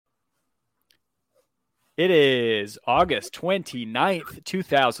It is August 29th,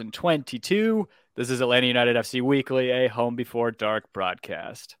 2022. This is Atlanta United FC Weekly, a Home Before Dark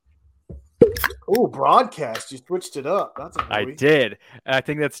broadcast. Oh, broadcast. You switched it up. That's a I did. I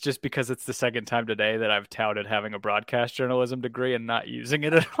think that's just because it's the second time today that I've touted having a broadcast journalism degree and not using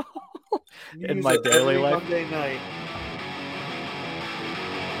it at all in my daily life. Monday night.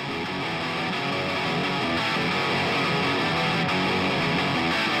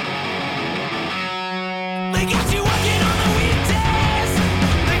 They got you working on the weekdays.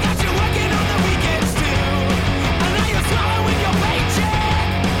 They got you working on the weekends too. I know you're swallowing your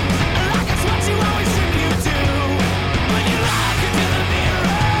paycheck, like it's what you always tribute to. When you look into the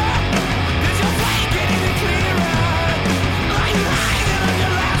mirror, there's your plate getting it clearer. Like you hanging on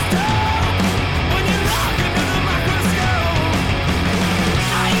your last hope. When you look into the microscope,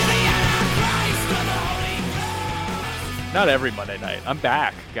 are you the Antichrist or the Holy Ghost? Not every Monday night. I'm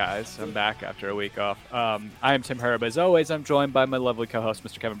back, guys. I'm back after a week off. I am Tim Herb. As always, I'm joined by my lovely co-host,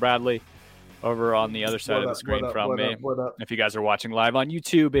 Mr. Kevin Bradley, over on the other side of the screen from me. If you guys are watching live on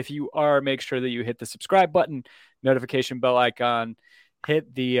YouTube, if you are, make sure that you hit the subscribe button, notification bell icon,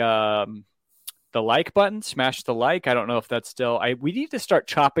 hit the like button, smash the like. I don't know if that's still. We need to start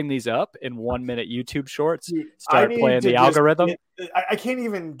chopping these up in 1 minute YouTube shorts. Start playing the algorithm. I can't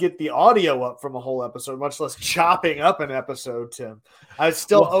even get the audio up from a whole episode, much less chopping up an episode, Tim. I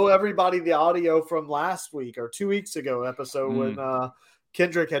still owe everybody the audio from last week or 2 weeks ago episode when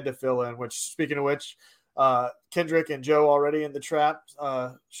Kendrick had to fill in, which, speaking of which, Kendrick and Joe already in the trap.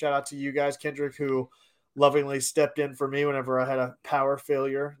 Shout out to you guys, Kendrick, who lovingly stepped in for me whenever I had a power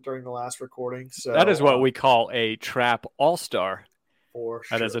failure during the last recording. So that is what we call a trap all-star. For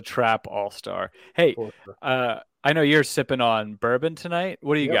sure. That is a trap all-star. Hey, I know you're sipping on bourbon tonight.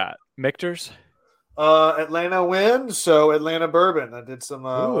 What do you got? Michter's? Atlanta win, so Atlanta bourbon. I did some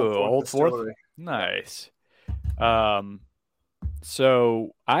Old Fourth. Nice.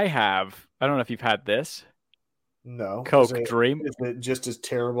 So I don't know if you've had this. No. Coke Dream. Is it just as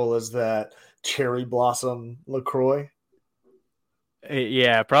terrible as that cherry blossom LaCroix?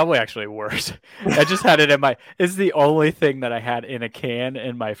 Yeah, probably actually worse. I just had it it's the only thing that I had in a can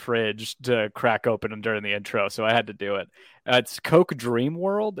in my fridge to crack open during the intro, so I had to do it. It's Coke Dream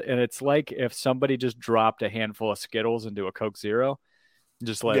World, and it's like if somebody just dropped a handful of Skittles into a Coke Zero and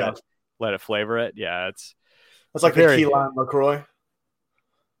just let it flavor it. Yeah, it's like the key lime LaCroix.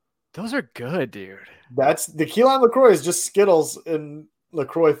 Those are good, dude. That's the key lime LaCroix is just Skittles in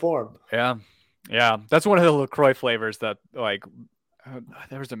LaCroix form. Yeah. That's one of the LaCroix flavors that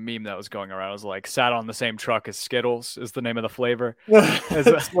there was a meme that was going around. It was like sat on the same truck as Skittles is the name of the flavor.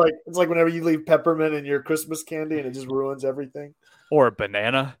 It's like whenever you leave peppermint in your Christmas candy and it just ruins everything. Or a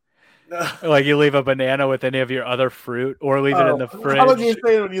banana. Like you leave a banana with any of your other fruit or leave it in the fridge. How would you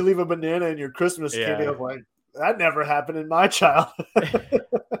say when you leave a banana in your Christmas candy? I'm like, that never happened in my childhood.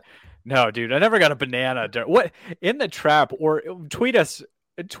 No, dude, I never got a banana. What in the trap? Or tweet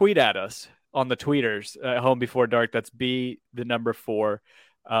at us on the tweeters at Home Before Dark. That's B4.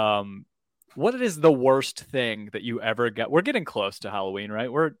 What is the worst thing that you ever got? We're getting close to Halloween,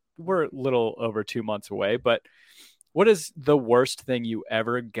 right? We're a little over 2 months away, but what is the worst thing you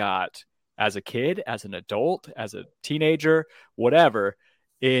ever got as a kid, as an adult, as a teenager, whatever,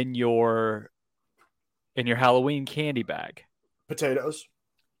 in your Halloween candy bag? Potatoes.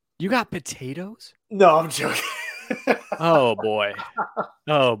 You got potatoes? No, I'm joking. Oh boy.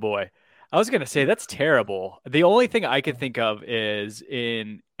 I was going to say that's terrible. The only thing I could think of is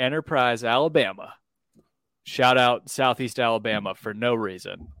in Enterprise, Alabama. Shout out Southeast Alabama for no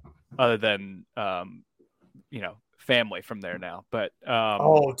reason other than, family from there now. But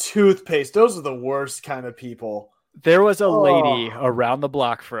toothpaste. Those are the worst kind of people. There was a lady around the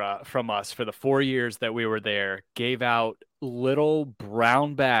block from us for the 4 years that we were there, gave out little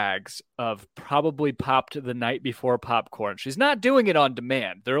brown bags of probably popped the night before popcorn. She's not doing it on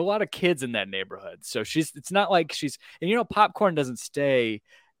demand. There are a lot of kids in that neighborhood. So it's not like popcorn doesn't stay.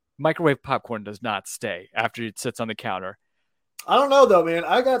 Microwave popcorn does not stay after it sits on the counter. I don't know though, man.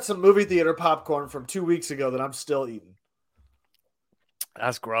 I got some movie theater popcorn from 2 weeks ago that I'm still eating.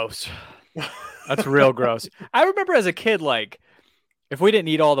 That's gross. That's real gross. I remember as a kid, like, if we didn't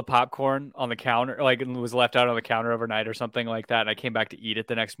eat all the popcorn on the counter, like it was left out on the counter overnight or something like that, and I came back to eat it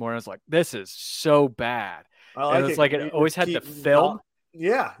the next morning, I was like, this is so bad. And it's like it always had to film.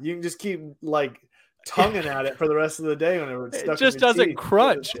 Yeah, you can just keep like tonguing at it for the rest of the day whenever it's stuck. It just doesn't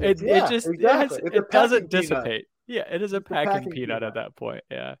crunch. It doesn't dissipate. Yeah, it is a packing peanut at that point.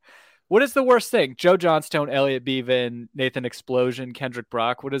 Yeah. What is the worst thing? Joe Johnstone, Elliot Bevan, Nathan Explosion, Kendrick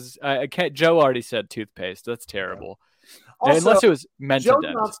Brock. What is Joe already said toothpaste. That's terrible. Also, unless it was meant Joe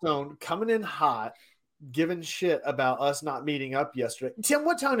to Johnstone coming in hot, giving shit about us not meeting up yesterday. Tim,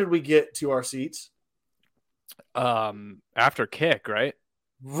 what time did we get to our seats? After kick, right?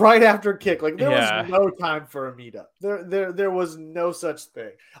 Right after kick. Like there Yeah. was no time for a meetup. There was no such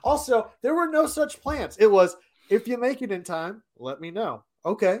thing. Also, there were no such plans. It was, if you make it in time, let me know.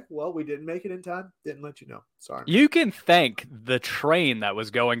 Okay, well, we didn't make it in time. Didn't let you know. Sorry. You can thank the train that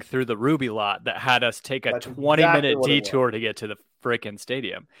was going through the Ruby lot that had us take a That's 20-minute exactly what it detour to get to the freaking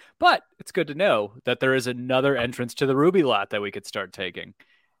stadium. But it's good to know that there is another entrance to the Ruby lot that we could start taking.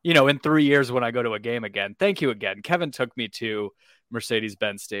 In 3 years when I go to a game again. Thank you again. Kevin took me to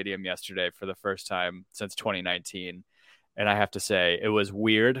Mercedes-Benz Stadium yesterday for the first time since 2019. And I have to say, it was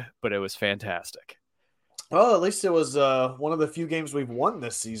weird, but it was fantastic. Well, at least it was one of the few games we've won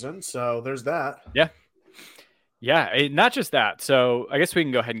this season. So there's that. Yeah. Yeah, not just that. So I guess we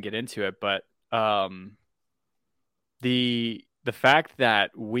can go ahead and get into it. But the fact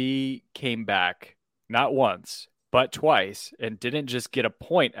that we came back not once, but twice and didn't just get a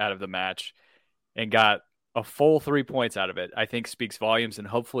point out of the match and got a full 3 points out of it, I think speaks volumes and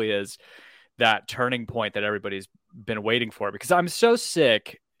hopefully is that turning point that everybody's been waiting for. Because I'm so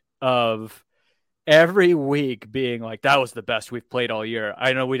sick of every week being like, that was the best we've played all year.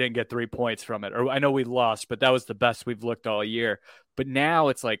 I know we didn't get 3 points from it, or I know we lost, but that was the best we've looked all year. But now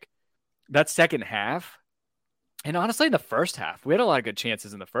it's like that second half. And honestly, in the first half, we had a lot of good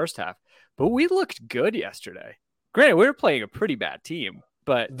chances in the first half, but we looked good yesterday. Granted, we were playing a pretty bad team,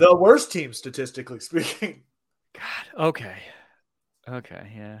 but the worst team statistically speaking. God, okay,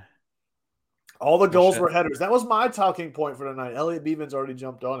 yeah. All the goals were headers. That was my talking point for tonight. Elliot Beevan's already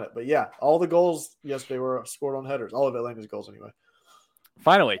jumped on it, but yeah, all the goals yesterday were scored on headers. All of Atlanta's goals, anyway.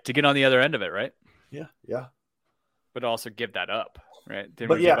 Finally, to get on the other end of it, right? Yeah. But also give that up, right? Did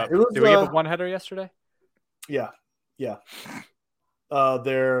we give up one header yesterday? Yeah.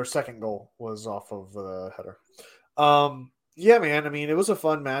 Their second goal was off of the header. Yeah, man. I mean, it was a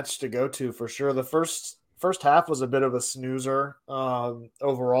fun match to go to for sure. The first half was a bit of a snoozer.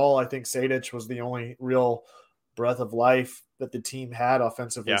 Overall, I think Sejdic was the only real breath of life that the team had,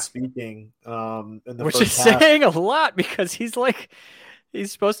 offensively speaking. Which is saying a lot because he's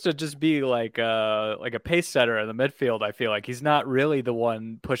supposed to just be like a pace setter in the midfield. I feel like he's not really the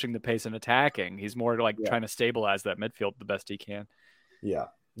one pushing the pace and attacking. He's more like trying to stabilize that midfield the best he can. Yeah.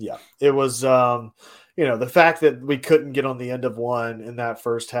 It was, the fact that we couldn't get on the end of one in that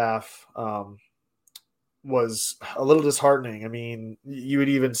first half was a little disheartening. I mean, you would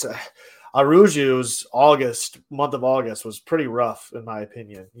even say Araújo's month of August was pretty rough in my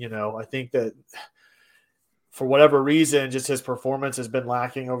opinion. I think that for whatever reason, just his performance has been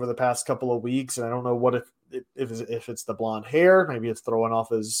lacking over the past couple of weeks. And I don't know what if it's the blonde hair, maybe it's throwing off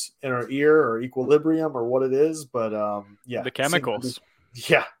his inner ear or equilibrium or what it is. But the chemicals.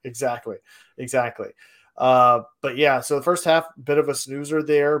 Yeah, exactly. But yeah, so the first half, bit of a snoozer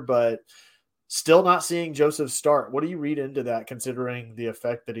there, but still not seeing Joseph start. What do you read into that, considering the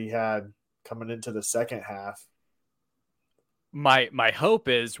effect that he had coming into the second half? My hope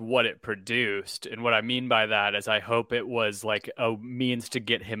is what it produced. And what I mean by that is I hope it was like a means to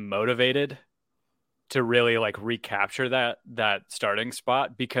get him motivated to really like recapture that starting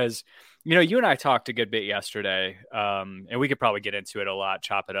spot. Because, you and I talked a good bit yesterday, and we could probably get into it a lot,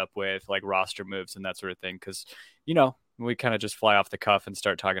 chop it up with like roster moves and that sort of thing. Because, we kind of just fly off the cuff and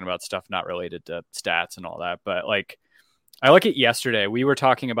start talking about stuff not related to stats and all that. But like, I look at yesterday, we were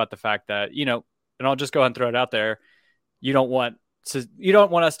talking about the fact that, and I'll just go ahead and throw it out there. You don't want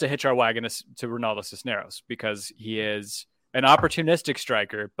us to hitch our wagon to Ronaldo Cisneros because he is an opportunistic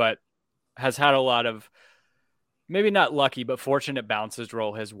striker, but has had a lot of maybe not lucky, but fortunate bounces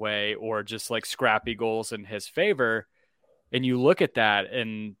roll his way or just like scrappy goals in his favor. And you look at that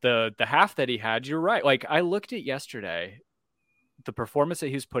and the half that he had, you're right. Like I looked at yesterday, the performance that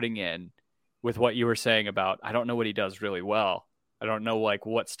he was putting in with what you were saying about, I don't know what he does really well. I don't know like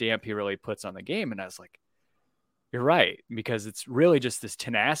what stamp he really puts on the game. And I was like, you're right, because it's really just this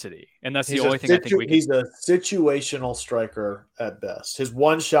tenacity. And that's the only thing I think we can... He's a situational striker at best. His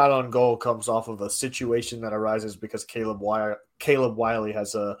one shot on goal comes off of a situation that arises because Caleb Wiley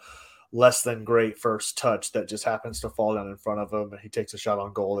has a less than great first touch that just happens to fall down in front of him. And he takes a shot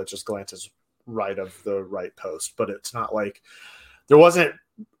on goal that just glances right of the right post. But it's not like there wasn't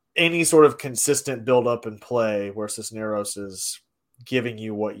any sort of consistent build up and play where Cisneros is giving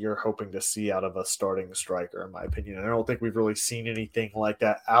you what you're hoping to see out of a starting striker, in my opinion. And I don't think we've really seen anything like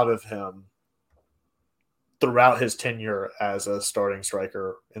that out of him throughout his tenure as a starting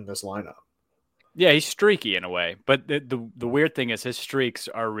striker in this lineup. Yeah, he's streaky in a way. But the weird thing is his streaks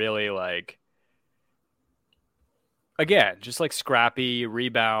are really like, again, just like scrappy,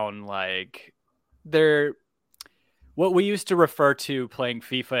 rebound, like they're what we used to refer to playing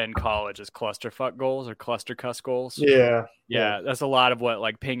FIFA in college as clusterfuck goals or cluster cuss goals. Yeah, that's a lot of what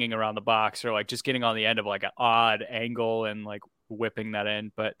like pinging around the box or like just getting on the end of like an odd angle and like whipping that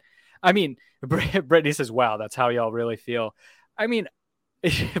in. But I mean, Brittany says, "Wow, that's how y'all really feel." I mean,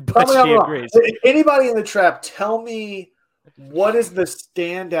 but she agrees. Anybody in the trap, tell me what is the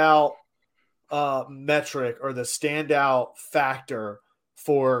standout metric or the standout factor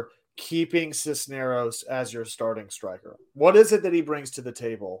for keeping Cisneros as your starting striker? What is it that he brings to the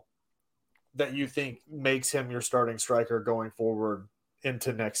table that you think makes him your starting striker going forward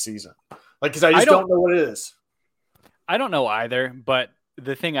into next season? Like, because I just don't know what it is. I don't know either, but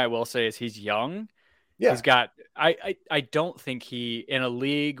the thing I will say is he's young. Yeah. He's got, I don't think he, in a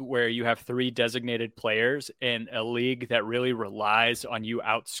league where you have 3 designated players, in a league that really relies on you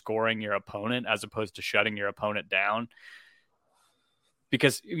outscoring your opponent as opposed to shutting your opponent down,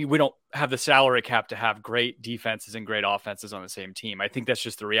 because we don't have the salary cap to have great defenses and great offenses on the same team. I think that's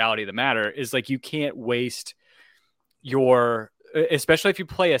just the reality of the matter, is like you can't waste your, especially if you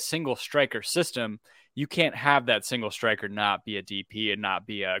play a single striker system, you can't have that single striker not be a DP and not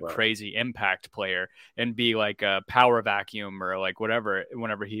be a crazy impact player and be like a power vacuum or like whatever,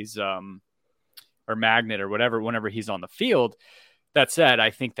 whenever he's, or magnet or whatever, whenever he's on the field. That said,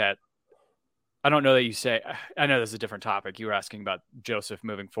 I think that, I don't know that you say, I know this is a different topic. You were asking about Joseph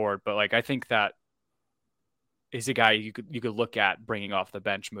moving forward, but like, I think that is a guy you could look at bringing off the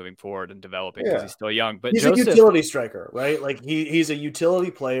bench moving forward and developing because he's still young. But he's Joseph, a utility striker, right? Like he's a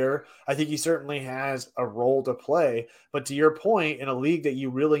utility player. I think he certainly has a role to play. But to your point, in a league that you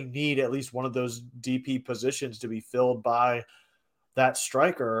really need at least one of those DP positions to be filled by that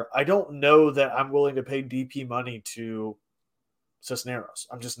striker, I don't know that I'm willing to pay DP money to Cisneros.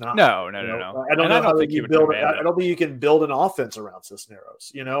 I'm just not. No. I don't know how you build. I don't think you can build an offense around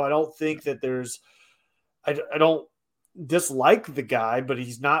Cisneros. I don't think that there's. I don't dislike the guy, but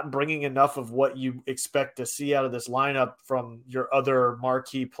he's not bringing enough of what you expect to see out of this lineup from your other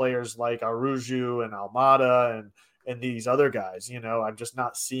marquee players like Aruju and Almada and these other guys. I'm just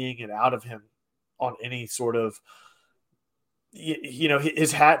not seeing it out of him on any sort of.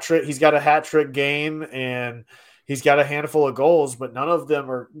 His hat trick. He's got a hat trick game and he's got a handful of goals, but none of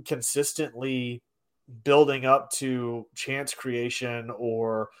them are consistently building up to chance creation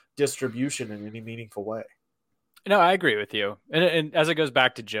or distribution in any meaningful way. No, I agree with you. And as it goes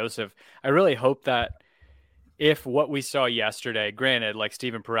back to Joseph, I really hope that if what we saw yesterday, granted, like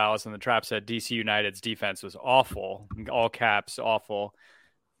Steven Perales in the trap said, DC United's defense was awful, all caps, awful.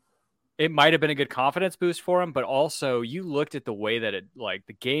 It might have been a good confidence boost for him, but also you looked at the way that it, like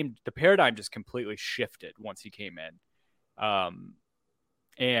the game, the paradigm just completely shifted once he came in.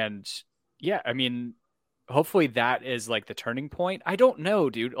 And yeah, I mean, hopefully that is like the turning point. I don't know,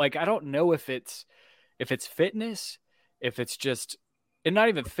 dude. Like, I don't know if it's fitness, if it's just, and not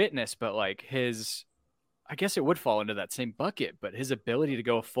even fitness, but like I guess it would fall into that same bucket, but his ability to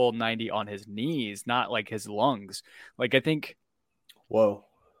go a full 90 on his knees, not like his lungs. Like, I think, whoa,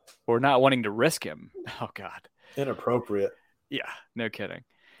 we're not wanting to risk him. Oh God. Inappropriate. Yeah, no kidding.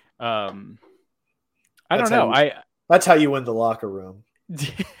 I don't know. That's how you win the locker room.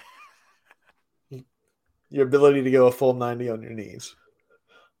 Your ability to go a full 90 on your knees.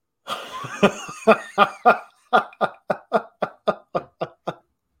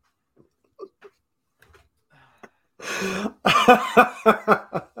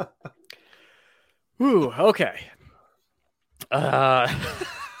 Ooh, okay. I'm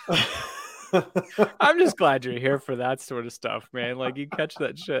just glad you're here for that sort of stuff, man. Like, you catch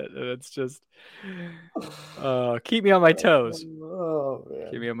that shit, and it's just keep me on my toes. Oh,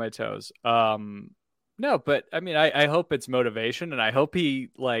 man. Keep me on my toes. No, but I mean, I hope it's motivation, and I hope he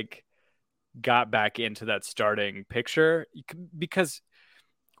like got back into that starting picture, because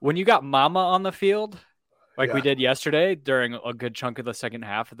when you got Mama on the field, like we did yesterday during a good chunk of the second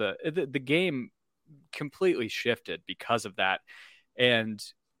half of the game, completely shifted because of that. And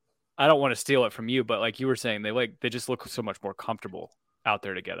I don't want to steal it from you, but like you were saying, they just look so much more comfortable out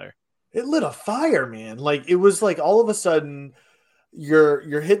there together. It lit a fire, man. Like, it was like all of a sudden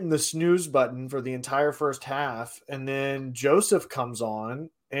you're hitting the snooze button for the entire first half, and then Joseph comes on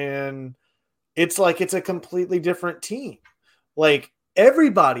and it's like it's a completely different team. Like,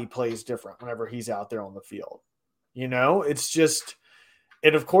 everybody plays different whenever he's out there on the field. It's just,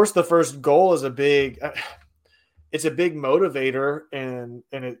 and of course the first goal is a big motivator, and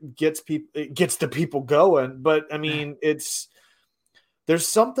it gets the people going. But I mean, there's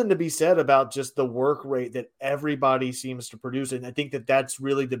something to be said about just the work rate that everybody seems to produce. And I think that that's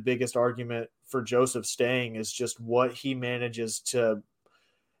really the biggest argument for Joseph staying, is just what he manages to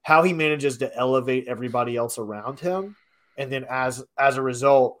how he manages to elevate everybody else around him. And then as a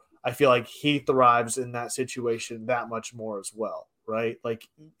result, I feel like he thrives in that situation that much more as well, right? Like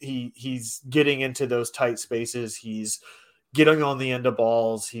he's getting into those tight spaces. He's getting on the end of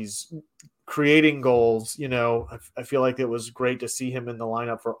balls. He's creating goals. You know, I feel like it was great to see him in the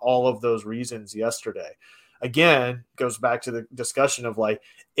lineup for all of those reasons yesterday. Again, goes back to the discussion of like,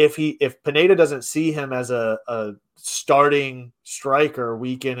 if Pineda doesn't see him as a starting striker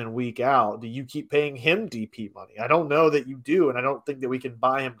week in and week out, do you keep paying him DP money? I don't know that you do, and I don't think that we can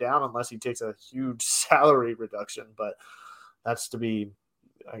buy him down unless he takes a huge salary reduction, but that's to be,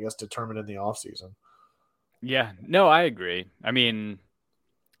 I guess, determined in the offseason. Yeah, no, I agree. I mean,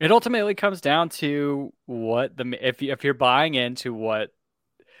 it ultimately comes down to what if you're buying into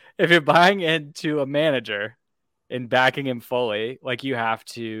a manager and backing him fully, like you have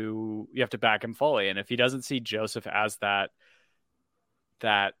to back him fully. And if he doesn't see Josef as that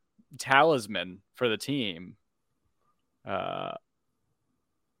talisman for the team,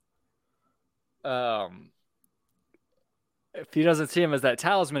 if he doesn't see him as that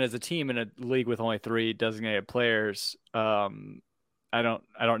talisman as a team in a league with only 3 designated players, I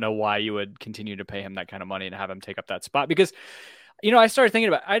don't know why you would continue to pay him that kind of money and have him take up that spot. Because, you know, I started thinking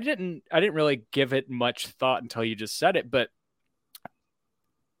about, I didn't really give it much thought until you just said it, but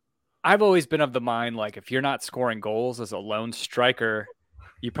I've always been of the mind, like, if you're not scoring goals as a lone striker,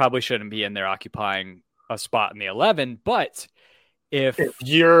 you probably shouldn't be in there occupying a spot in the 11. But if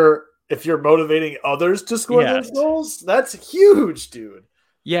you're motivating others to score those goals, that's huge, dude.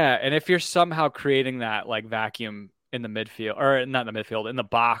 Yeah, and if you're somehow creating that like vacuum in the midfield, or not in the midfield, in the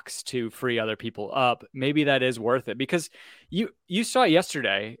box to free other people up, maybe that is worth it. Because you saw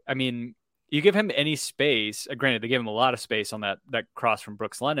yesterday, I mean, you give him any space, granted they gave him a lot of space on that cross from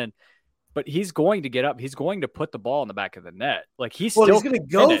Brooks Lennon, but he's going to get up, he's going to put the ball in the back of the net. Like he's going to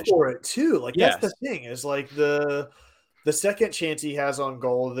go for it too. Like that's the thing, is like the second chance he has on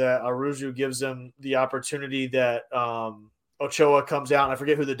goal that Araujo gives him the opportunity that Ochoa comes out, and I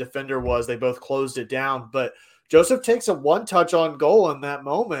forget who the defender was. They both closed it down, but Josef takes a one touch on goal in that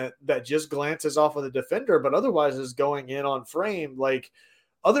moment that just glances off of the defender, but otherwise is going in on frame. Like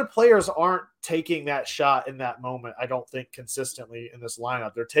other players aren't taking that shot in that moment, I don't think, consistently in this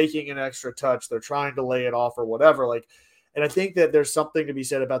lineup. They're taking an extra touch. They're trying to lay it off or whatever. Like, and I think that there's something to be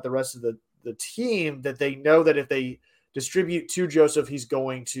said about the rest of the team, that they know that if they distribute to Josef, he's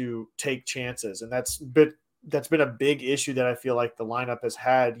going to take chances. And that's been a big issue that I feel like the lineup has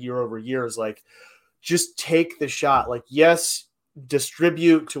had year over year, is like, just take the shot. Like, yes,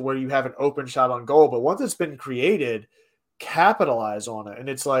 distribute to where you have an open shot on goal, but once it's been created, capitalize on it. And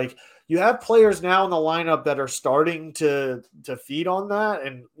it's like, you have players now in the lineup that are starting to feed on that.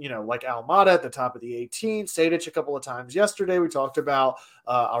 And, you know, like Almada at the top of the 18, Sejdic a couple of times yesterday. We talked about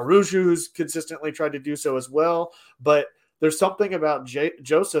Araujo, who's consistently tried to do so as well. But there's something about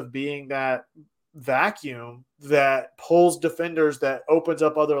Josef being that vacuum that pulls defenders, that opens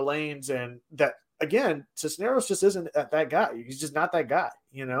up other lanes, and that, again, Cisneros just isn't that guy. He's just not that guy,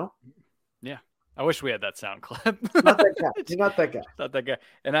 you know? Yeah. I wish we had that sound clip. Not that guy. He's not that guy. Not that guy.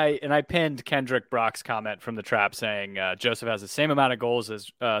 And I pinned Kendrick Brock's comment from the Trap saying Josef has the same amount of goals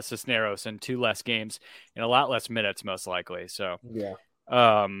as Cisneros in 2 less games and a lot less minutes, most likely. So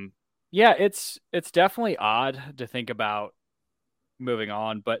yeah, it's definitely odd to think about moving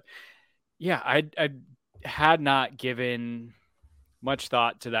on. But yeah, I had not given much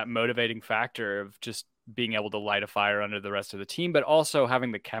thought to that motivating factor of just being able to light a fire under the rest of the team, but also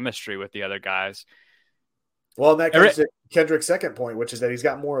having the chemistry with the other guys. Well, and that comes to Kendrick's second point, which is that he's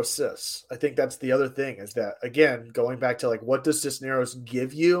got more assists. I think that's the other thing, is that, again, going back to like, what does Cisneros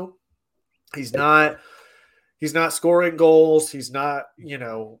give you? He's not scoring goals. He's not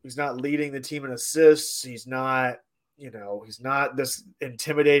leading the team in assists. He's not this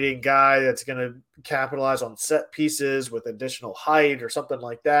intimidating guy that's going to capitalize on set pieces with additional height or something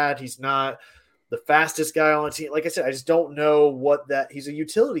like that. He's not the fastest guy on the team. Like I said, I just don't know he's a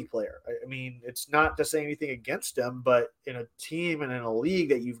utility player. I mean, it's not to say anything against him, but in a team and in a league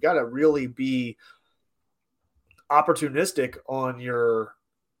that you've got to really be opportunistic on your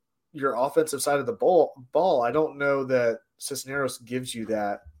offensive side of the ball. I don't know that Cisneros gives you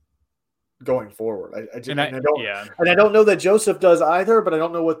that going forward. I don't know that Josef does either, but I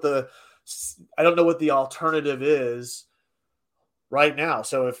don't know what the alternative is right now.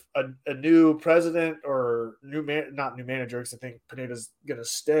 So if a new president or not new manager, because I think Pineda's going to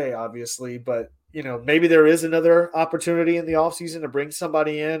stay, obviously, but maybe there is another opportunity in the offseason to bring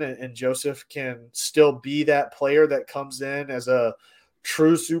somebody in, and Josef can still be that player that comes in as a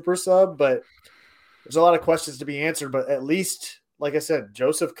true super sub. But there's a lot of questions to be answered, but at least like I said,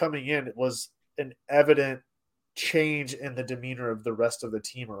 Joseph coming in was an evident change in the demeanor of the rest of the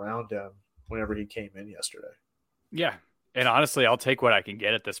team around him whenever he came in yesterday. Yeah. And honestly, I'll take what I can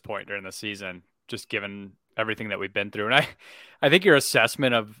get at this point during the season, just given everything that we've been through. And I think your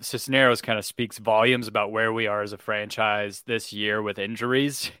assessment of Cisneros kind of speaks volumes about where we are as a franchise this year with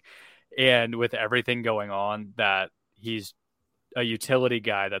injuries and with everything going on, that he's a utility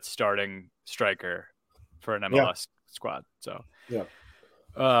guy that's starting striker for an MLS squad. So,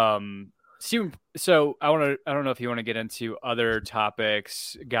 so I don't know if you want to get into other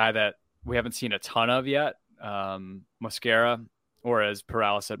topics. Guy that we haven't seen a ton of yet, Mosquera, or as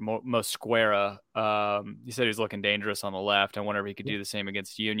Perales said, Mosquera. He said he was looking dangerous on the left. I wonder if he could do the same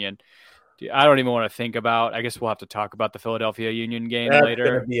against Union. I don't even want to think about. I guess we'll have to talk about the Philadelphia Union game later.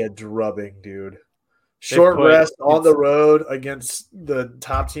 That's gonna be a drubbing, dude. Short rest on the road against the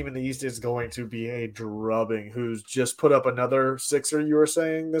top team in the East is going to be a drubbing. Who's just put up another sixer? You were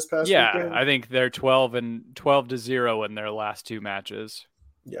saying this past weekend? I think they're 12-0 in their last two matches.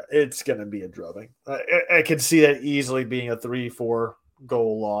 Yeah, it's going to be a drubbing. I can see that easily being a 3-4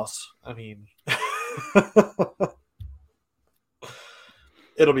 goal loss. I mean,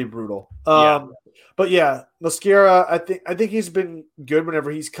 it'll be brutal. But yeah, Mosquera, I think he's been good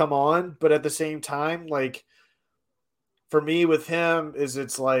whenever he's come on, but at the same time, like for me with him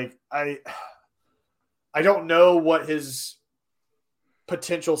it's like I don't know what his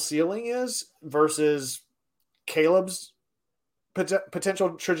potential ceiling is versus Caleb's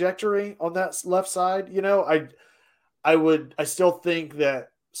potential trajectory on that left side. You know, I still think that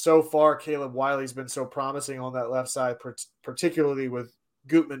so far Caleb Wiley's been so promising on that left side, particularly with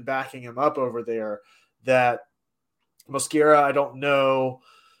Gutman backing him up over there, that Mosquera, I don't know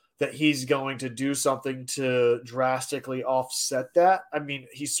that he's going to do something to drastically offset that. I mean,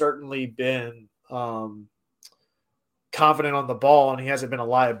 he's certainly been confident on the ball and he hasn't been a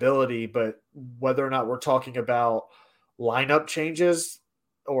liability, but whether or not we're talking about lineup changes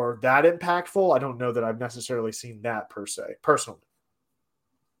or that impactful, I don't know that I've necessarily seen that per se, personally.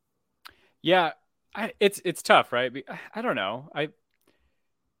 Yeah, it's tough, right? I don't know.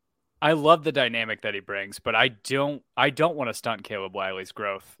 I love the dynamic that he brings, but I don't want to stunt Caleb Wiley's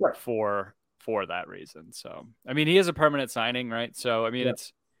growth for that reason. So, I mean, he is a permanent signing, right? So, I mean,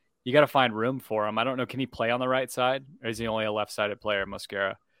 you got to find room for him. I don't know. Can he play on the right side, or is he only a left-sided player,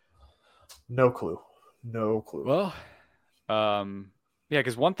 Mosquera? No clue. Well,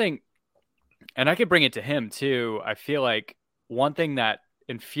 because one thing, and I could bring it to him too. I feel like one thing that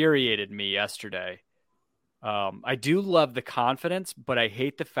infuriated me yesterday. I do love the confidence, but I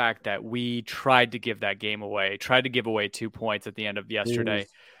hate the fact that we tried to give that game away, tried to give away 2 points at the end of yesterday.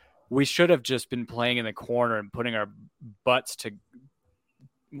 We should have just been playing in the corner and putting our butts to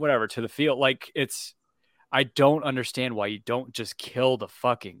the field. Like I don't understand why you don't just kill the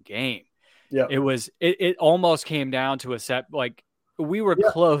fucking game. Yeah. It almost came down to a set. Like we were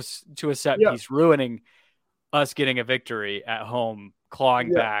close to a set piece, ruining us getting a victory at home,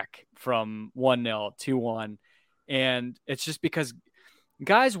 clawing back from 1-0, 2-1. And it's just because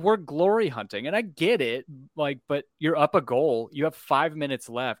guys, we're glory hunting, and I get it. Like, but you're up a goal. You have 5 minutes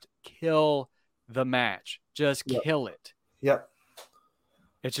left. Kill the match. Just kill it. Yep.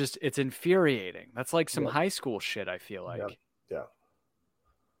 It's infuriating. That's like some high school shit, I feel like. Yeah.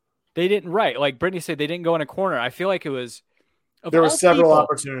 They didn't, like Brittany said, they didn't go in a corner. I feel like it was. There were several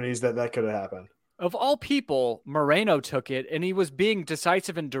opportunities that could have happened. Of all people, Moreno took it, and he was being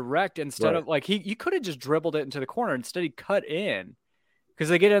decisive and direct instead of like he could have just dribbled it into the corner. Instead, he cut in because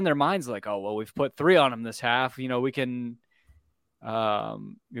they get in their minds like, oh well, we've put 3 on him this half. You know, we can,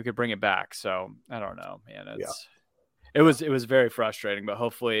 you could bring it back. So I don't know, man. It was very frustrating, but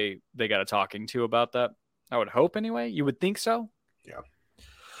hopefully they got a talking to about that. I would hope anyway. You would think so. Yeah.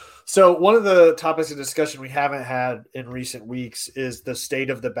 So one of the topics of discussion we haven't had in recent weeks is the state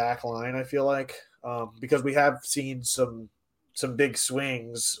of the back line, I feel like, because we have seen some big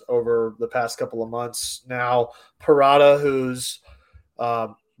swings over the past couple of months. Now, Parada, who's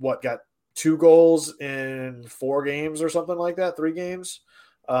got 2 goals in 4 games or something like that, 3 games.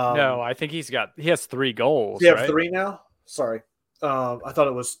 No, I think he has 3 goals. He has 3 now? Sorry. I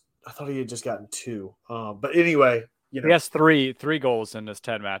thought he had just gotten 2. But anyway, you know, he has three goals in his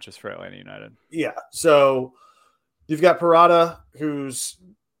 10 matches for Atlanta United. Yeah. So you've got Parada, who's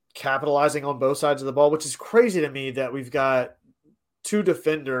capitalizing on both sides of the ball, which is crazy to me that we've got 2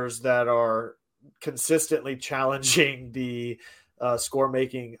 defenders that are consistently challenging the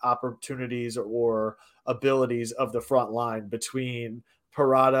score-making opportunities or abilities of the front line between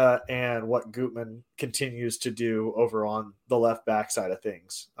Parada and what Gutman continues to do over on the left back side of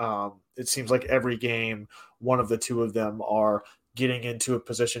things. It seems like every game, one of the 2 of them are getting into a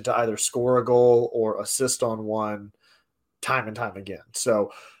position to either score a goal or assist on one time and time again.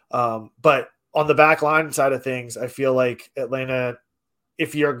 So, but on the back line side of things, I feel like Atlanta,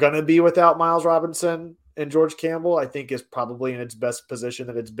 if you're going to be without Miles Robinson and George Campbell, I think is probably in its best position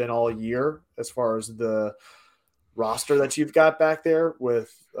that it's been all year as far as the roster that you've got back there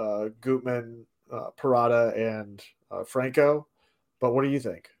with Gutman, Parada, and Franco. But what do you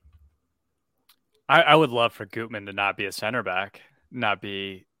think? I would love for Gutman to not be a center back, not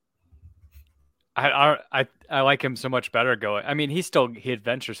be. I like him so much better going. I mean, he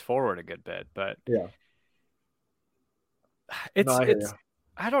adventures forward a good bit, but yeah,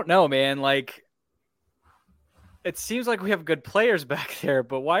 I don't know, man. Like, it seems like we have good players back there,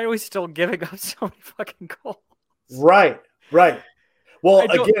 but why are we still giving up so many fucking goals? Right. Well,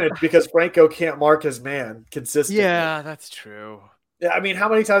 again, it's because Franco can't mark his man consistently. Yeah, that's true. Yeah, I mean, how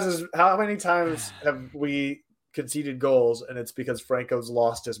many times have we conceded goals and it's because Franco's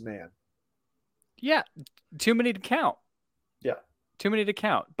lost his man? Yeah, too many to count. Yeah, too many to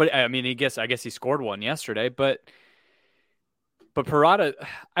count. But I mean, I guess he scored one yesterday. But Parada,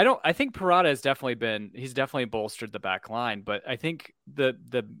 I think Parada has definitely bolstered the back line. But I think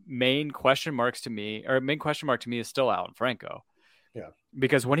the main question mark to me is still Alan Franco. Yeah,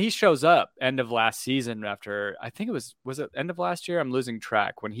 because when he shows up end of last season, after I think was it end of last year? I'm losing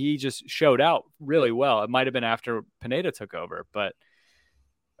track. When he just showed out really well, it might have been after Pineda took over, but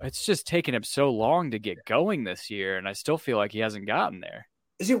it's just taken him so long to get going this year, and I still feel like he hasn't gotten there.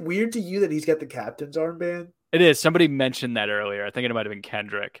 Is it weird to you that he's got the captain's armband? It is. Somebody mentioned that earlier. I think it might have been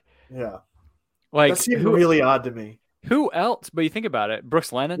Kendrick. Yeah, like that seemed really odd to me. Who else? But you think about it,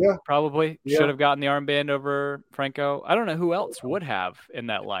 Brooks Lennon probably should have gotten the armband over Franco. I don't know who else would have in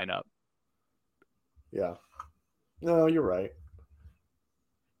that lineup. Yeah. No, you're right.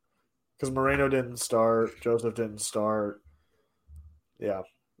 Because Moreno didn't start. Joseph didn't start. Yeah.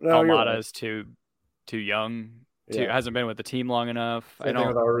 No, Almada is too young. Hasn't been with the team long enough. Same thing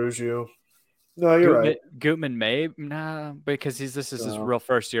with Araujo. No, you're right. Gutman may because this is his real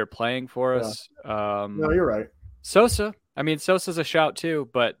first year playing for us. No, you're right. Sosa's a shout too,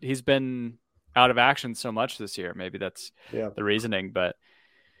 but he's been out of action so much this year. Maybe that's the reasoning, but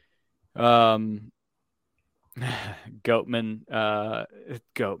Goatman,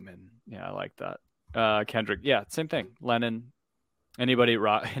 yeah, I like that. Kendrick, same thing. Lennon, anybody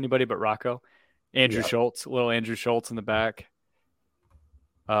but Rocco. Andrew Schultz, little Andrew Schultz in the back.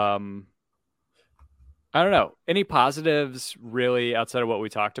 I don't know. Any positives really outside of what we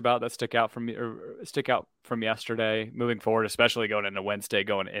talked about that stick out from yesterday moving forward, especially going into Wednesday,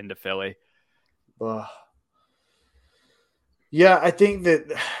 going into Philly? Yeah, I think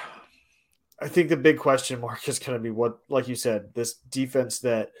the big question mark is going to be what, like you said, this defense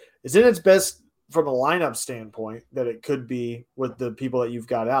that is in its best from a lineup standpoint that it could be with the people that you've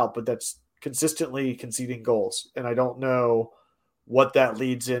got out, but that's consistently conceding goals. And I don't know what that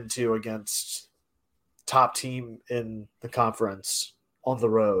leads into against top team in the conference on the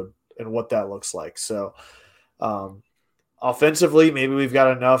road and what that looks like. So offensively, maybe we've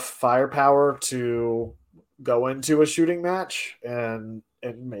got enough firepower to go into a shooting match and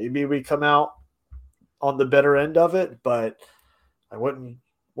maybe we come out on the better end of it, but I wouldn't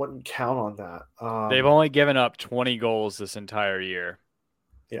count on that. They've only given up 20 goals this entire year.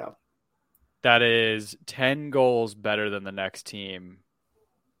 Yeah. That is 10 goals better than the next team.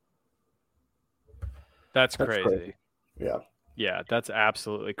 That's crazy. Yeah. Yeah, that's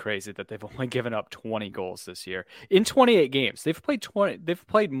absolutely crazy that they've only given up 20 goals this year. In 28 games. They've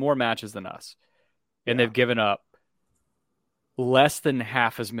played more matches than us. And they've given up less than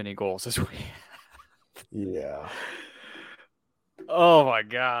half as many goals as we have. Yeah. Oh my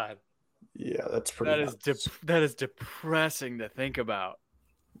God. Yeah, that's pretty that is depressing to think about.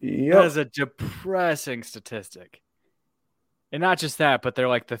 Yep. That is a depressing statistic. And not just that, but they're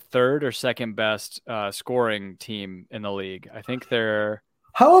like the third or second best scoring team in the league. I think they're.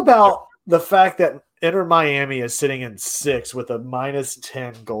 How about the fact that Inter Miami is sitting in 6th with a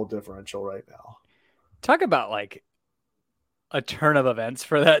 -10 goal differential right now? Talk about like a turn of events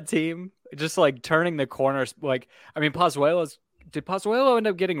for that team. Just like turning the corners. Like, I mean, did Pozuelo end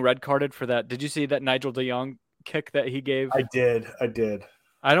up getting red carded for that? Did you see that Nigel de Jong kick that he gave? I did.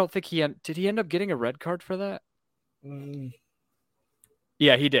 I don't think did he end up getting a red card for that?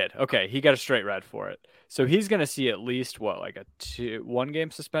 Yeah, he did. Okay, he got a straight red for it. So he's going to see at least like a 1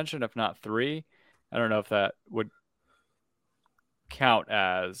 game suspension, if not 3. I don't know if that would count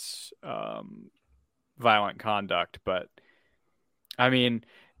as violent conduct, but I mean,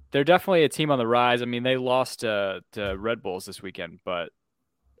 they're definitely a team on the rise. I mean, they lost to Red Bulls this weekend, but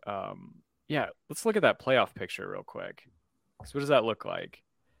let's look at that playoff picture real quick. So what does that look like?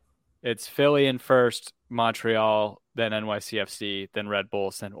 It's Philly in first, Montreal, then NYCFC, then Red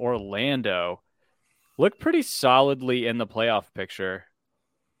Bulls, then Orlando. Look pretty solidly in the playoff picture.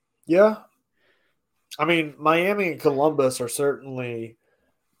 Yeah. I mean, Miami and Columbus are certainly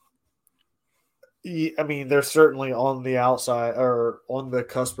they're certainly on the outside or on the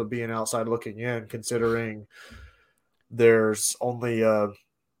cusp of being outside looking in, considering there's only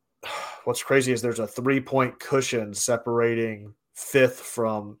what's crazy is there's a 3-point cushion separating 5th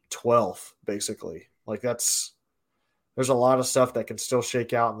from 12th, basically. Like there's a lot of stuff that can still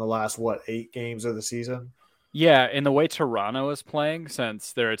shake out in the last 8 games of the season. Yeah, in the way Toronto is playing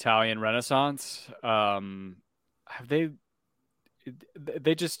since their Italian Renaissance, they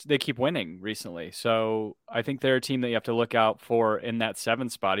keep winning recently. So I think they're a team that you have to look out for in that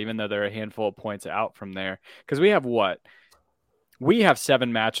 7th spot, even though they're a handful of points out from there. Because we have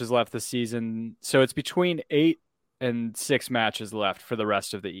 7 matches left this season, so it's between 8 and 6 matches left for the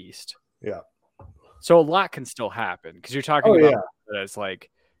rest of the East. Yeah. So a lot can still happen because you're talking about it as like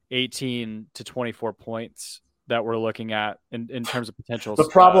 18 to 24 points that we're looking at in terms of potential. The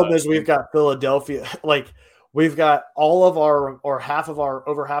problem is we've got Philadelphia, like we've got all of our over half of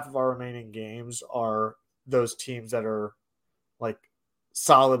our remaining games are those teams that are like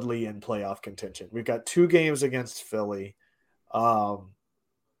solidly in playoff contention. We've got 2 games against Philly, 1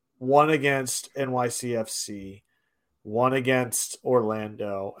 against NYCFC, 1 against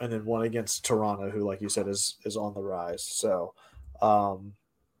Orlando, and then 1 against Toronto, who, like you said, is on the rise. So,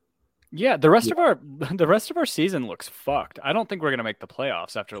 the rest of our season looks fucked. I don't think we're gonna make the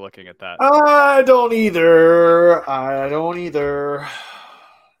playoffs after looking at that. I don't either.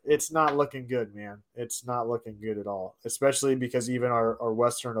 It's not looking good, man. It's not looking good at all, especially because even our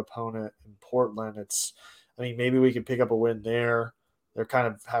Western opponent in Portland, maybe we could pick up a win there. They're kind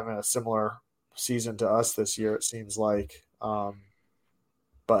of having a similar season to us this year, it seems like.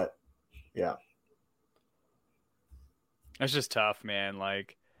 But yeah. It's just tough, man.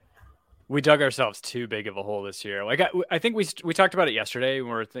 Like we dug ourselves too big of a hole this year. Like I think we talked about it yesterday and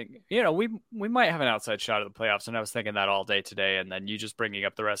we were thinking, we might have an outside shot at the playoffs. And I was thinking that all day today. And then you just bringing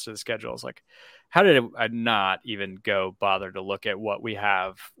up the rest of the schedule. It's like, how did I not even bother to look at what we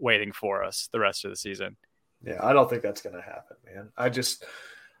have waiting for us the rest of the season? Yeah, I don't think that's going to happen, man.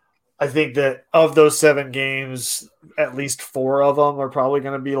 I think that of those 7 games, at least 4 of them are probably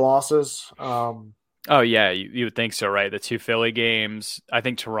going to be losses. Oh, yeah, you would think so, right? The 2 Philly games. I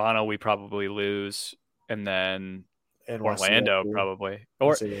think Toronto we probably lose, and then Orlando probably.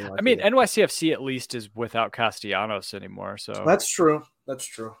 Or NYCFC at least is without Castellanos anymore. So That's true.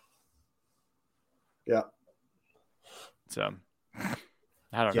 Yeah. So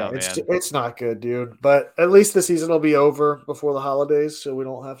I don't know, man. It's not good, dude. But at least the season will be over before the holidays, so we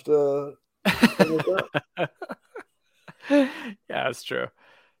don't have to. Yeah, that's true.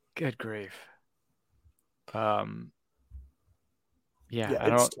 Good grief. It's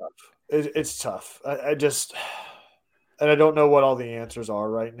tough. It's tough. I just, and I don't know what all the answers are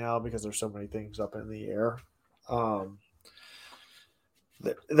right now because there's so many things up in the air.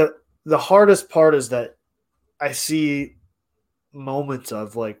 The hardest part is that I see moments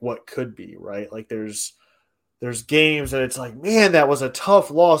of like what could be, right? Like there's games that it's like, man, that was a tough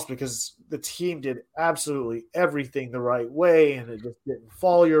loss because the team did absolutely everything the right way and it just didn't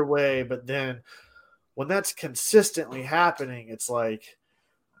fall your way. But then when that's consistently happening, it's like,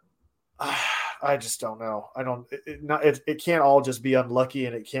 I just don't know. It can't all just be unlucky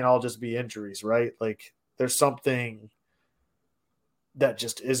and it can't all just be injuries, right? Like there's something that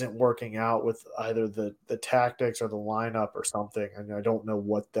just isn't working out with either the tactics or the lineup or something. And I don't know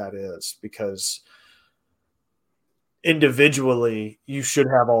what that is because individually you should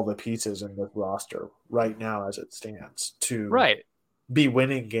have all the pieces in the roster right now as it stands to be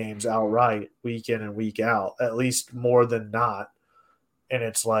winning games outright week in and week out, at least more than not. And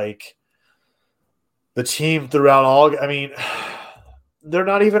it's like the team throughout they're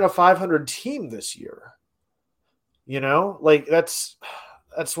not even a 500 team this year. Like if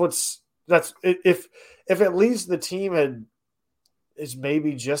at least the team is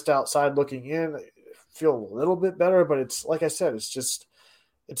maybe just outside looking in, I feel a little bit better, but it's like I said,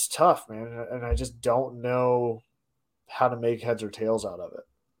 it's tough, man. And I just don't know how to make heads or tails out of it.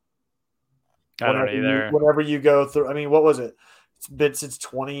 I don't either. Whenever you go through, what was it? It's been since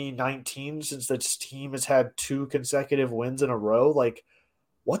 2019 since this team has had 2 consecutive wins in a row. Like,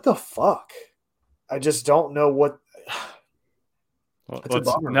 what the fuck? I just don't know what.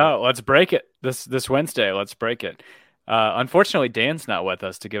 Let's break it this Wednesday. Let's break it. Unfortunately, Dan's not with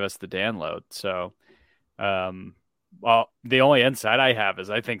us to give us the Dan load. So, Well, the only insight I have is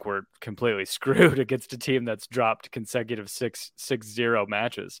I think we're completely screwed against a team that's dropped consecutive 6-0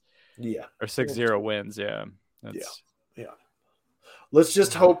 matches Yeah. or 6-0 wins. Yeah. That's Yeah. Let's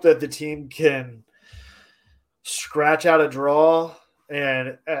just hope that the team can scratch out a draw.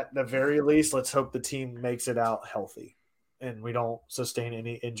 And at the very least, let's hope the team makes it out healthy and we don't sustain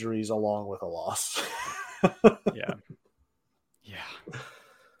any injuries along with a loss. yeah. Yeah.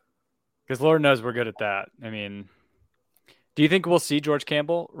 Because Lord knows we're good at that. I mean, do you think we'll see George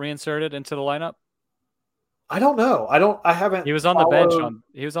Campbell reinserted into the lineup? I don't know. I haven't. He was on the bench.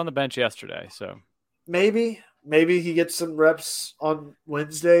 He was on the bench yesterday. So maybe he gets some reps on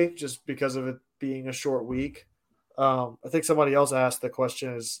Wednesday just because of it being a short week. I think somebody else asked the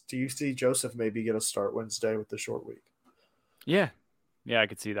question is, do you see Joseph maybe get a start Wednesday with the short week? Yeah, I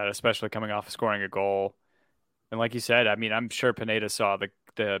could see that, especially coming off of scoring a goal. And like you said, I mean, I'm sure Pineda saw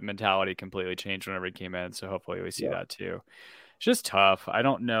the mentality completely change whenever he came in. So hopefully we see that too. It's just tough. I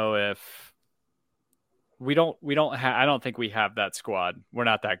don't know if I don't think we have that squad. We're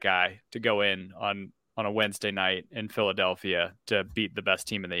not that guy to go in on a Wednesday night in Philadelphia to beat the best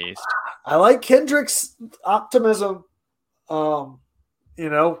team in the East. I like Kendrick's optimism.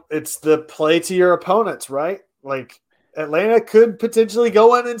 It's the play to your opponents, right? Like Atlanta could potentially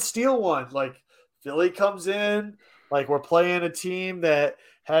go in and steal one. Like Philly comes in, like we're playing a team that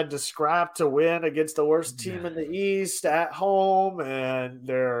had to scrap to win against the worst team in the East at home, and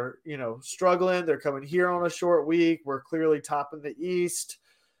they're, struggling. They're coming here on a short week. We're clearly top in the East.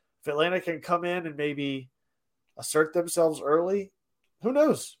 If Atlanta can come in and maybe assert themselves early, who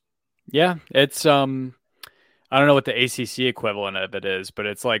knows? Yeah, it's I don't know what the ACC equivalent of it is, but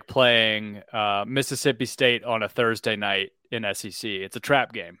it's like playing Mississippi State on a Thursday night in SEC. It's a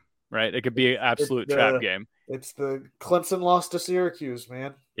trap game, right? It could be an absolute trap game. It's the Clemson loss to Syracuse,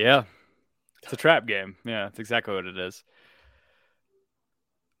 man. Yeah, it's a trap game. Yeah, that's exactly what it is.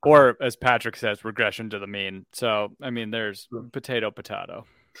 Or as Patrick says, regression to the mean. So, I mean, there's potato.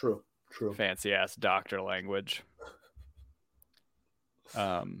 True. Fancy ass doctor language.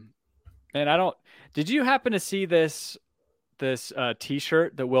 And did you happen to see this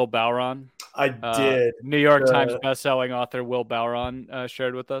T-shirt that Will Bowron? I did. New York Times bestselling author Will Bowron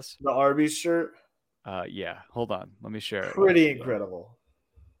shared with us. The Arby's shirt? Yeah. Hold on. Let me share it. Pretty incredible.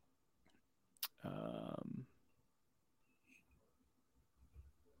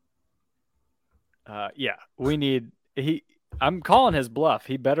 Yeah. I'm calling his bluff.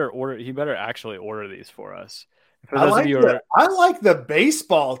 He better actually order these for us. I like the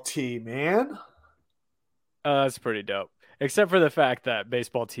baseball tee, man. That's pretty dope. Except for the fact that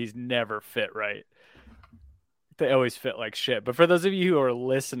baseball tees never fit right. They always fit like shit. But for those of you who are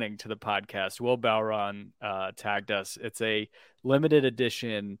listening to the podcast, Will Bowron tagged us. It's a limited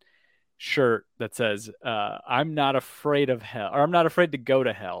edition shirt that says, I'm not afraid of hell, or I'm not afraid to go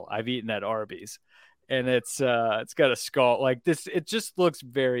to hell. I've eaten at Arby's. And it's got a skull like this. It just looks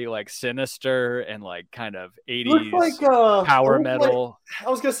very like sinister and like kind of 80s power metal. I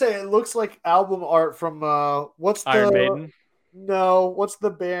was gonna say it looks like album art from what's the Iron Maiden? No, what's the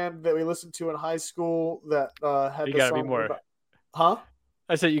band that we listened to in high school that had you the gotta song be more about... Huh?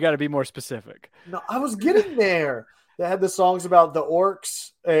 I said you gotta be more specific. No, I was getting there. They had the songs about the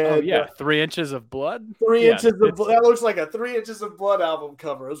orcs and 3 inches of blood. 3 inches of blood. That looks like a 3 inches of blood album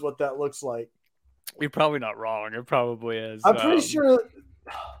cover is what that looks like. You're probably not wrong. It probably is. I'm pretty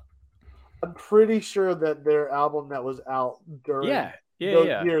sure that their album that was out during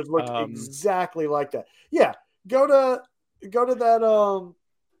those years looked exactly like that. Yeah, go to that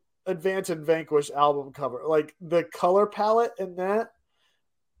Advance and Vanquish album cover. Like the color palette in that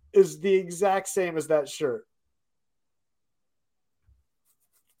is the exact same as that shirt.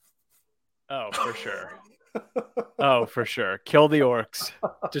 Oh, for sure. Oh, for sure. Kill the orcs.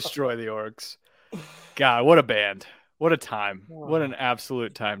 Destroy the orcs. God, what a band. What a time. What an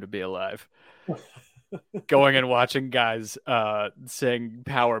absolute time to be alive. Going and watching guys sing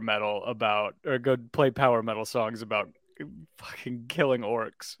power metal or go play power metal songs about fucking killing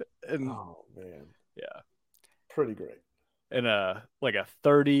orcs. And, oh, man. Yeah. Pretty great. In a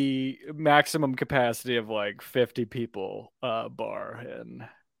 30 maximum capacity of like 50 people bar. And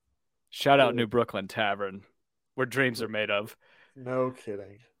shout out New Brooklyn Tavern, where dreams are made of. No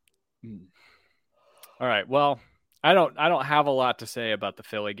kidding. All right. Well, I don't have a lot to say about the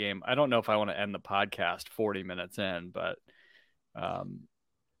Philly game. I don't know if I want to end the podcast 40 minutes in, but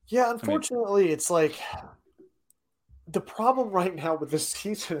unfortunately, it's like the problem right now with this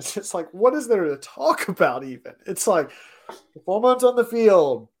season is it's like, what is there to talk about even? It's like performance on the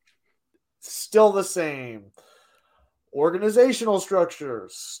field, still the same. Organizational structure,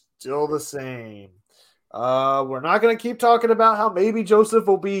 still the same. We're not going to keep talking about how maybe Joseph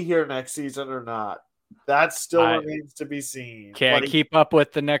will be here next season or not. That still remains to be seen. Can't keep up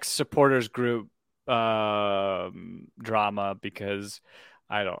with the next supporters group drama because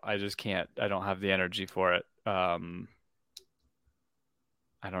I just can't. I don't have the energy for it. I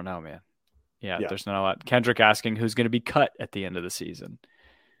don't know, man. Yeah, there's not a lot. Kendrick asking who's going to be cut at the end of the season.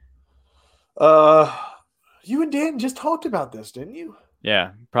 You and Dan just talked about this, didn't you?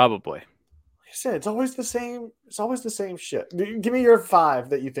 Yeah, probably. Like I said, it's always the same. It's always the same shit. Give me your 5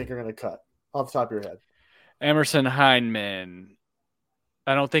 that you think are going to cut off the top of your head. Emerson Heineman.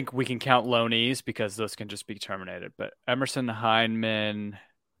 I don't think we can count loanees because those can just be terminated. But Emerson Heineman.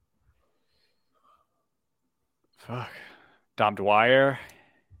 Fuck. Dom Dwyer.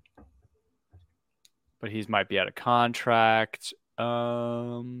 But he might be out of contract.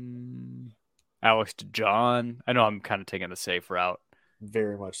 Alex DeJohn. I know I'm kind of taking the safe route.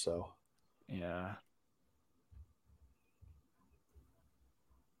 Very much so. Yeah.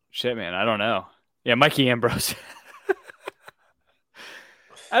 Shit, man. I don't know. Yeah, Mikey Ambrose.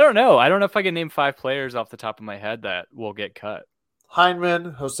 I don't know. I don't know if I can name 5 players off the top of my head that will get cut.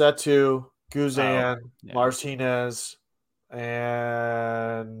 Heineman, Josetu, Guzan, Martinez,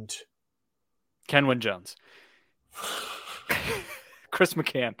 and Kenwin Jones. Chris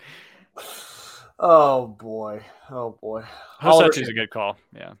McCann. Oh boy. Josetu's a good call.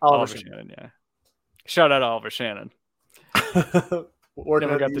 Yeah. Oliver Shannon. Yeah. Shout out to Oliver Shannon.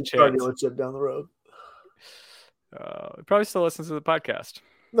 Never got the chance. Down the road. He probably still listens to the podcast.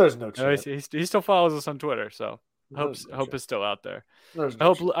 There's no chance. He still follows us on Twitter, so hope is still out there.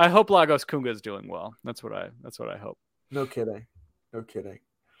 I hope Lagos Kunga is doing well. That's what I hope. No kidding.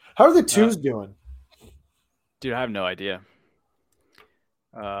 How are the twos doing? Dude, I have no idea.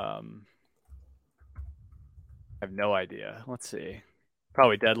 I have no idea. Let's see.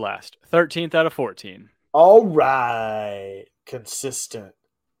 Probably dead last. 13th out of 14. All right. Consistent.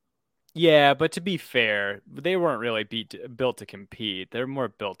 Yeah, but to be fair, they weren't really built to compete. They're more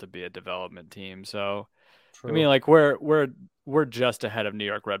built to be a development team. So, true. I mean, like we're just ahead of New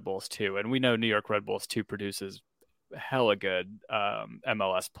York Red Bulls 2, and we know New York Red Bulls 2 produces hella good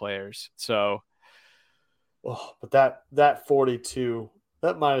MLS players. So, but that 42,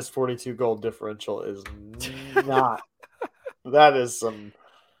 that minus 42 goal differential is not. That is some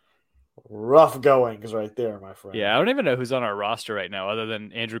rough goings right there, my friend. Yeah, I don't even know who's on our roster right now other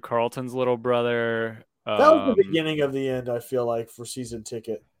than Andrew Carlton's little brother. That was the beginning of the end, I feel like, for season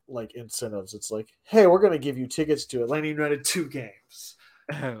ticket like incentives. It's like, hey, we're going to give you tickets to Atlanta United 2 games.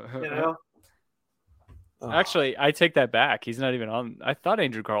 You know? Actually, I take that back. He's not even on. I thought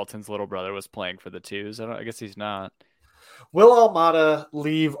Andrew Carlton's little brother was playing for the Twos. I guess he's not. Will Almada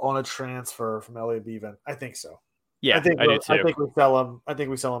leave on a transfer from LA Bevan? I think so. Yeah, I do too. I think we sell him. I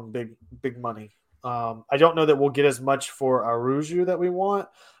think we sell him big money. I don't know that we'll get as much for Aruju that we want,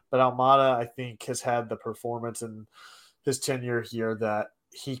 but Almada, I think, has had the performance in his tenure here that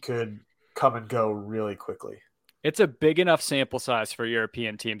he could come and go really quickly. It's a big enough sample size for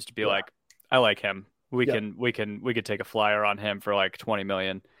European teams to be like, I like him. We could take a flyer on him for like 20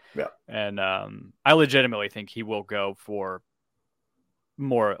 million. Yeah. And I legitimately think he will go for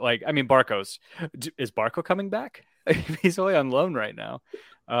more. Like, I mean, is Barco coming back? He's only on loan right now.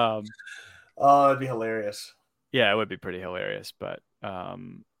 It'd be hilarious. Yeah, it would be pretty hilarious. But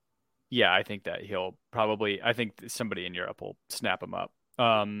yeah, I think that he'll probably. I think somebody in Europe will snap him up.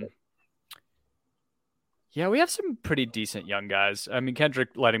 Yeah, we have some pretty decent young guys. I mean, Kendrick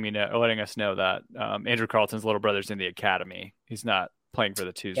letting us know that Andrew Carlton's little brother's in the academy. He's not playing for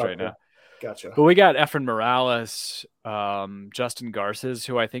the Twos right now. Gotcha. But we got Efren Morales, Justin Garces,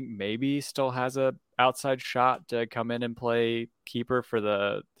 who I think maybe still has a outside shot to come in and play keeper for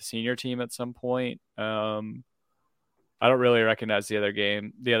the senior team at some point. I don't really recognize the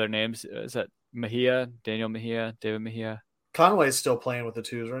other names. Is that Mejia, Daniel Mejia, David Mejia? Conway's still playing with the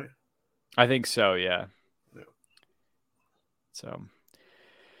Twos, right? I think so, yeah. So,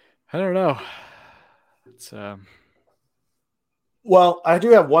 I don't know. It's Well, I do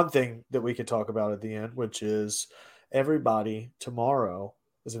have one thing that we could talk about at the end, which is everybody, tomorrow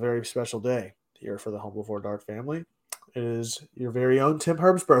is a very special day here for the Home Before Dark family. It is your very own Tim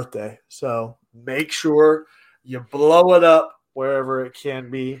Herb's birthday. So make sure you blow it up wherever it can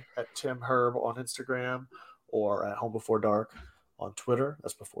be at Tim Herb on Instagram or at Home Before Dark on Twitter.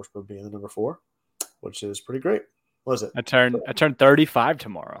 That's before Spur being the number 4, which is pretty great. What is it? I turn 35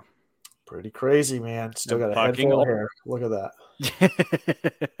 tomorrow. Pretty crazy, man. Still got a head full of hair. Look at that.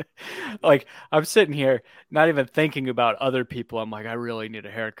 Like, I'm sitting here not even thinking about other people. I'm like, I really need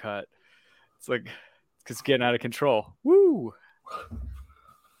a haircut. It's like, it's getting out of control. Woo.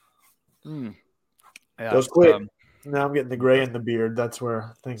 Yeah, Goes quick. Now I'm getting the gray in the beard. That's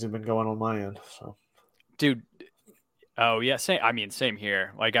where things have been going on my end. So, dude. Oh yeah, same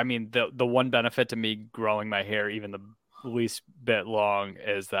here. Like, I mean, the one benefit to me growing my hair even the least bit long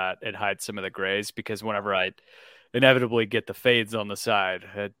is that it hides some of the grays, because whenever I inevitably get the fades on the side,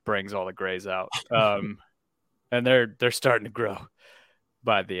 it brings all the grays out. And they're starting to grow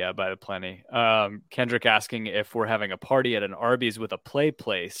by the plenty. Kendrick asking if we're having a party at an Arby's with a play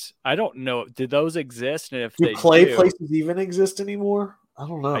place. I don't know. Do those exist? And if do they play places even exist anymore? I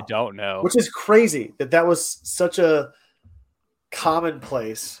don't know. I don't know. Which is crazy that was such a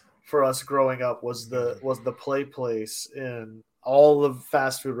commonplace for us growing up, was the play place in all of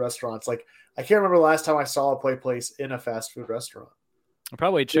fast food restaurants. Like, I can't remember the last time I saw a play place in a fast food restaurant.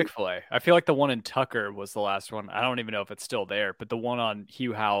 Probably Chick-fil-A. I feel like the one in Tucker was the last one. I don't even know if it's still there, but the one on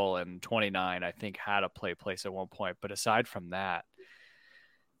Hugh Howell and 29, I think, had a play place at one point. But aside from that,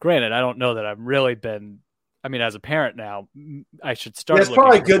 granted, I don't know that I've really been. I mean, as a parent now, I should start. It's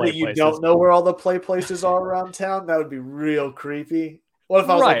probably good that you don't know where all the play places are around town. That would be real creepy. What if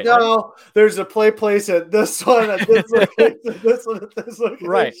I was like, no, there's a play place at this one, at this location, this one, at this location.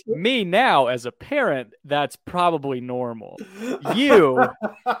 Right. Me now, as a parent, that's probably normal. You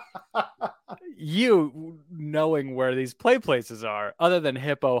knowing where these play places are, other than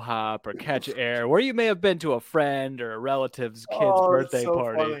Hippo Hop or Catch Air, where you may have been to a friend or a relative's kid's birthday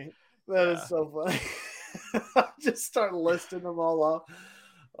party. Funny. That is so funny. Just start listing them all off.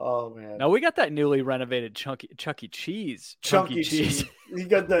 Oh man! Now we got that newly renovated Chuck E. Cheese. Chunky Cheese. You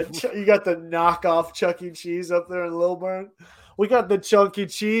got the knockoff Chuck E. Cheese up there in Lilburn. We got the Chunky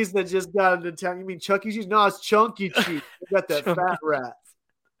Cheese that just got into town. You mean Chuck E. Cheese? No, it's Chunky Cheese. We got that fat rat.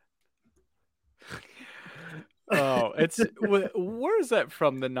 Oh, where is that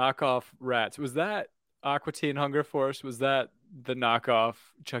from? The knockoff rats? Was that Aqua Teen Hunger Force? Was that the knockoff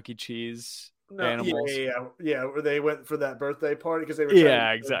Chuck E. Cheese? No, animals? Yeah. Where they went for that birthday party because they were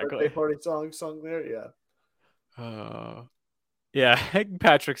exactly birthday party sung there. Yeah. Yeah.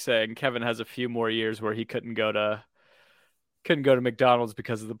 Patrick's saying Kevin has a few more years where he couldn't go to McDonald's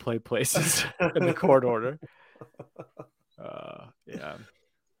because of the play places in the court order.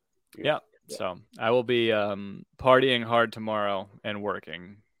 Yeah. So I will be partying hard tomorrow and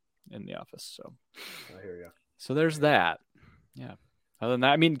working in the office. So I hear you. So there's that. Yeah. Other than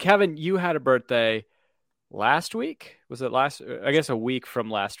that, I mean, Kevin, you had a birthday last week. Was it I guess a week from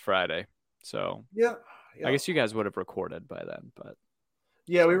last Friday. So yeah. I guess you guys would have recorded by then, but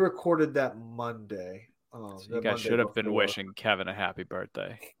yeah, we recorded that Monday. So you guys should have been wishing Kevin a happy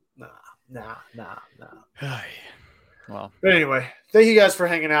birthday. Nah. Well, but anyway, thank you guys for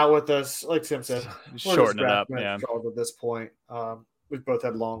hanging out with us. Like Tim said, shorten it up. Yeah. At this point, we've both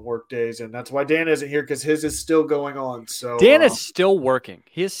had long work days, and that's why Dan isn't here, because his is still going on. So Dan is still working.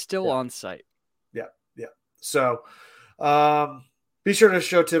 He is still on site. Yeah. So be sure to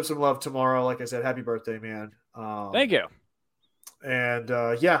show Tim some love tomorrow. Like I said, happy birthday, man. Thank you. And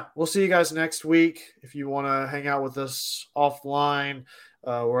we'll see you guys next week. If you want to hang out with us offline,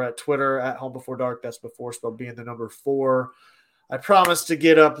 we're at Twitter at Home Before Dark. That's before spelled being the number 4. I promised to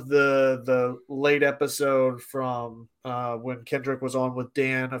get up the late episode from when Kendrick was on with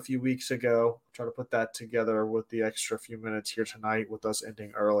Dan a few weeks ago. Try to put that together with the extra few minutes here tonight with us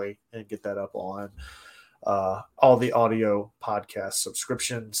ending early and get that up on all the audio podcast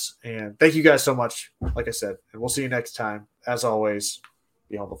subscriptions. And thank you guys so much, like I said. And we'll see you next time. As always,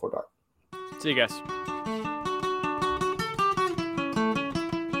 be home before dark. See you guys.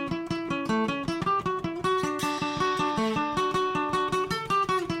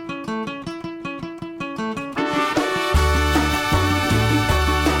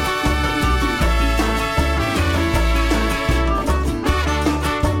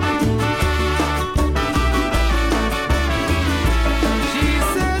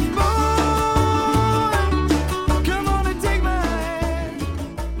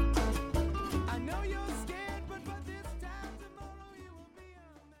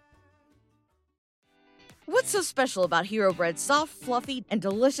 What's so special about Hero Bread's soft, fluffy, and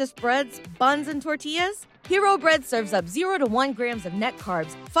delicious breads, buns, and tortillas? Hero Bread serves up 0 to 1 grams of net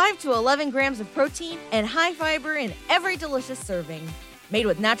carbs, 5 to 11 grams of protein, and high fiber in every delicious serving. Made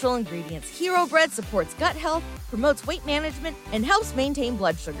with natural ingredients, Hero Bread supports gut health, promotes weight management, and helps maintain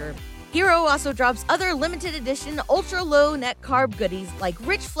blood sugar. Hero also drops other limited edition ultra-low net carb goodies like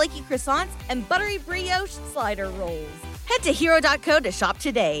rich flaky croissants and buttery brioche slider rolls. Head to hero.co to shop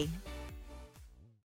today.